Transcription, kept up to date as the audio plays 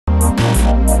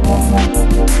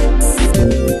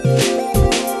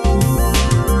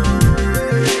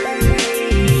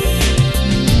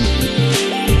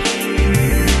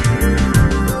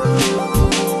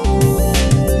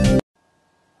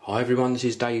Hi everyone, this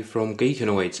is Dave from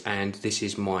Geekanoids and this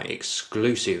is my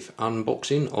exclusive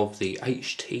unboxing of the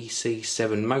HTC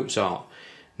 7 Mozart.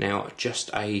 Now, just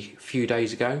a few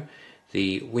days ago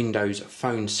the Windows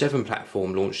Phone 7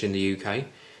 platform launched in the UK,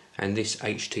 and this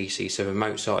HTC 7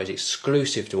 Mozart is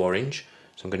exclusive to Orange,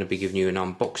 so I'm going to be giving you an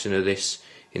unboxing of this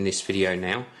in this video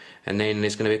now, and then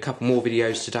there's going to be a couple more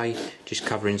videos today just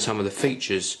covering some of the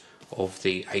features of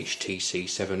the HTC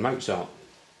 7 Mozart.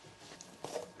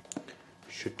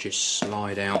 Should just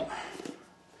slide out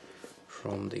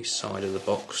from the side of the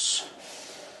box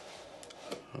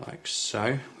like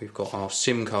so. We've got our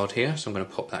SIM card here, so I'm going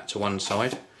to pop that to one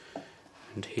side,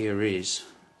 and here is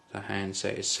the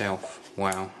handset itself.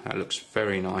 Wow, that looks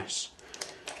very nice.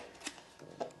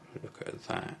 Look at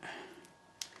that.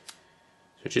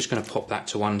 So just going to pop that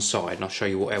to one side and I'll show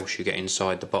you what else you get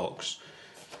inside the box.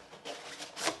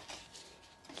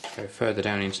 Go further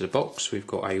down into the box, we've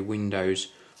got a Windows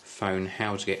Phone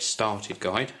How to Get Started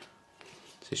guide.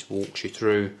 This walks you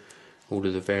through all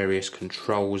of the various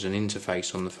controls and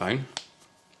interface on the phone.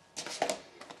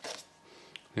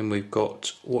 Then we've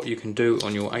got what you can do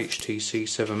on your HTC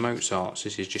 7 Mozarts.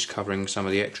 This is just covering some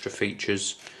of the extra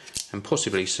features and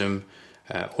possibly some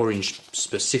Orange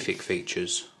specific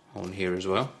features on here as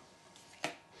well.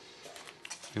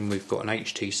 And we've got an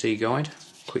HTC guide,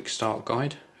 quick start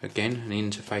guide, again an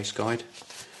interface guide,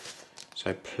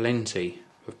 so plenty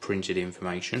of printed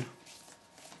information,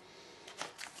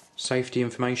 safety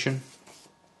information,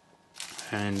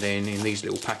 and then in these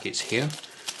little packets here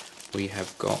we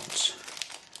have got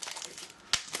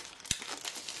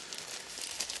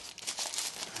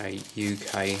a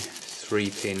UK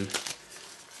 3-pin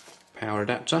power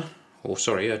adapter, or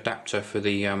sorry, adapter for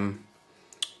the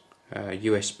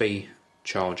USB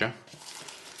charger.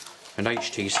 And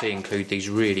HTC include these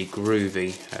really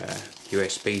groovy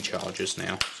USB chargers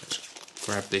now. So let's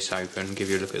grab this open and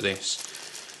give you a look at this.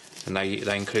 And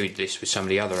they include this with some of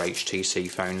the other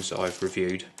HTC phones that I've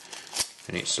reviewed.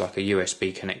 And it's like a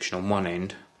USB connection on one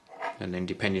end, and then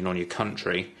depending on your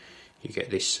country you get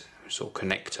this sort of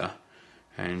connector,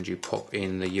 and you pop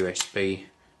in the USB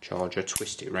charger,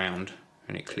 twist it round,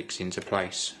 and it clicks into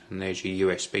place, and there's your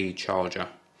USB charger.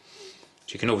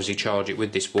 So you can obviously charge it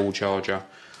with this wall charger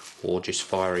or just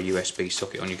fire a USB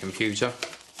socket on your computer.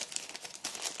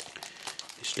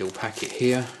 This little packet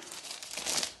here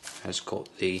has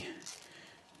got the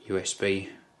USB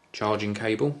charging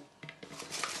cable,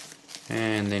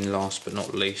 and then last but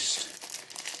not least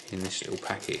in this little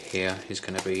packet here is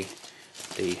going to be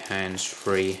the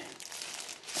hands-free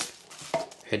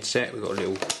headset. We've got a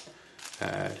little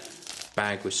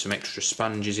bag with some extra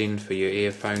sponges in for your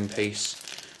earphone piece,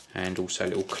 and also a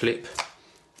little clip,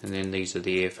 and then these are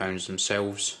the earphones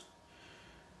themselves,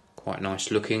 quite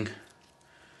nice looking.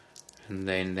 And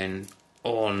then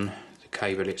on the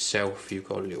cable itself you've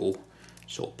got a little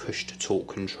sort of push to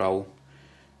talk control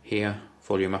here,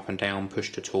 volume up and down, push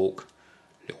to talk,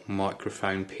 little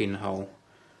microphone pinhole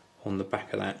on the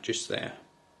back of that just there.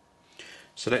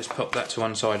 So let's pop that to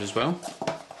one side as well,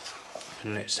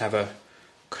 and let's have a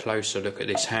closer look at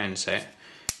this handset.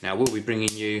 Now, we'll be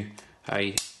bringing you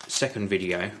a second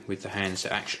video with the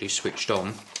handset actually switched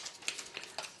on,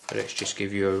 but let's just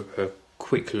give you a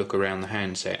quick look around the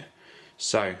handset.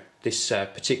 So this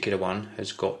particular one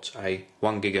has got a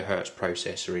 1 GHz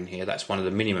processor in here. That's one of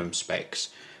the minimum specs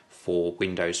for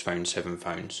Windows Phone 7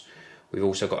 phones. We've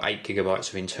also got 8 GB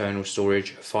of internal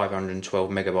storage, 512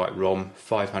 MB ROM,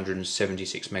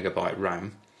 576 MB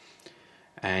RAM,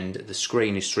 and the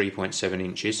screen is 3.7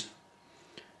 inches.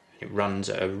 It runs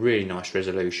at a really nice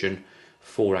resolution,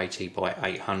 480 by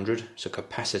 800. It's a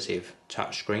capacitive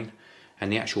touchscreen,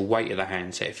 and the actual weight of the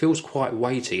handset, it feels quite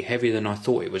weighty, heavier than I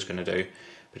thought it was going to do,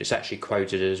 but it's actually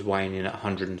quoted as weighing in at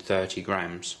 130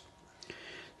 grams.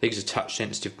 These are touch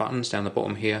sensitive buttons down the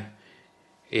bottom here,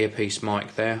 earpiece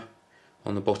mic there.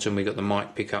 On the bottom we got the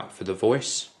mic pickup for the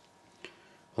voice.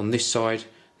 On this side,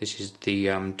 this is the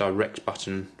direct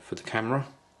button for the camera.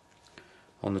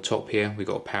 On the top here we've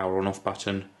got a power on off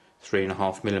button,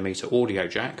 3.5mm audio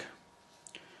jack.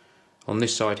 On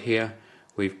this side here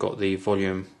we've got the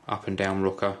volume up and down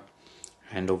rocker,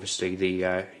 and obviously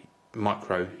the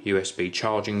micro USB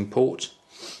charging port.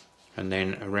 And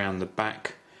then around the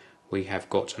back we have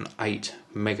got an 8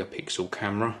 megapixel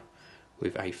camera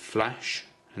with a flash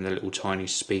and a little tiny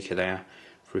speaker there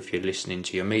for if you're listening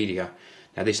to your media.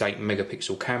 Now, this 8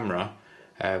 megapixel camera,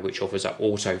 which offers up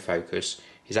autofocus,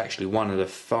 is actually one of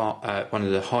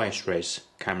the highest res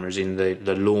cameras in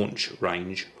the launch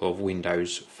range of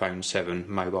Windows Phone 7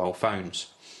 mobile phones.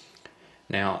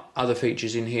 Now, other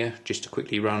features in here, just to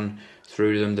quickly run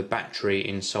through them, the battery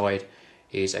inside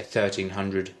is a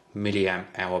 1300 milliamp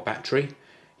hour battery.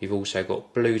 You've also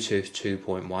got Bluetooth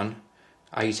 2.1,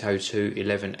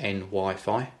 802.11n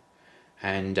Wi-Fi,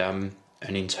 and an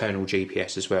internal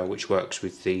GPS as well, which works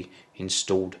with the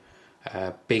installed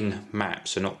Bing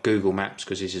Maps, so not Google Maps,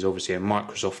 because this is obviously a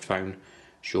Microsoft phone,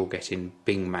 so you're getting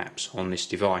Bing Maps on this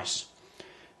device.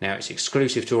 Now, it's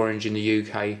exclusive to Orange in the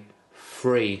UK,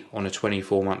 free on a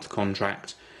 24-month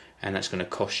contract, and that's going to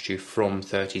cost you from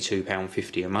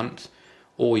 £32.50 a month,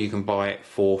 or you can buy it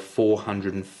for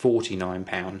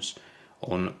 £449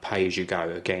 on pay-as-you-go,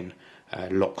 again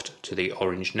locked to the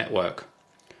Orange network.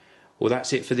 Well,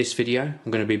 that's it for this video.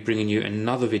 I'm going to be bringing you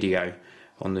another video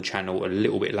on the channel a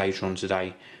little bit later on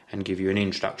today and give you an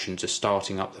introduction to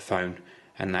starting up the phone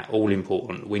and that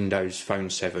all-important Windows Phone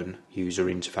 7 user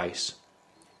interface.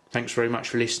 Thanks very much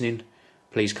for listening.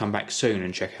 Please come back soon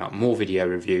and check out more video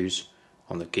reviews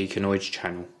on the Geekanoids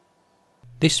channel.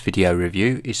 This video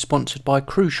review is sponsored by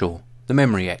Crucial, the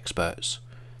memory experts.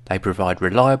 They provide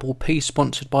reliable PC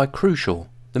sponsored by Crucial,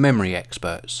 the memory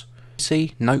experts.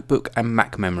 PC, notebook and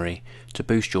Mac memory to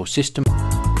boost your system.